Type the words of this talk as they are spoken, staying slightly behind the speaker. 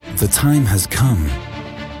The time has come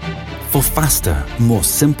for faster, more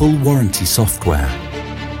simple warranty software.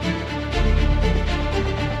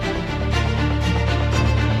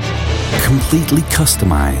 Completely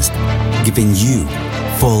customized, giving you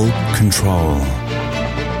full control.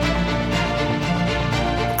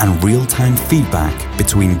 And real-time feedback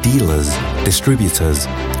between dealers, distributors,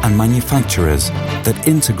 and manufacturers that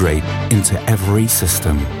integrate into every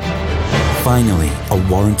system. Finally, a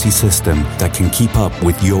warranty system that can keep up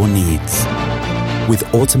with your needs. With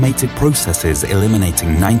automated processes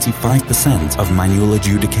eliminating 95% of manual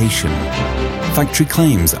adjudication. Factory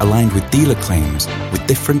claims aligned with dealer claims, with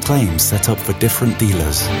different claims set up for different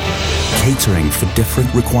dealers. Catering for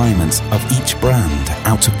different requirements of each brand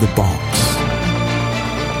out of the box.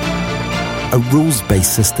 A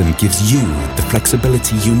rules-based system gives you the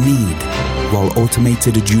flexibility you need, while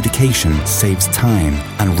automated adjudication saves time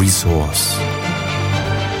and resource.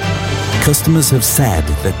 Customers have said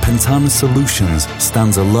that Pentana Solutions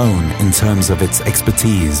stands alone in terms of its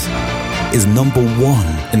expertise, is number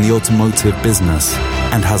one in the automotive business,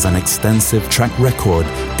 and has an extensive track record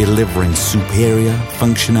delivering superior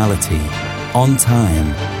functionality on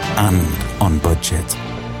time and on budget.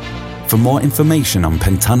 For more information on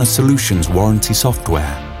Pentana Solutions warranty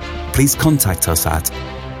software, please contact us at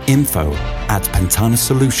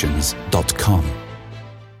info@pentanasolutions.com.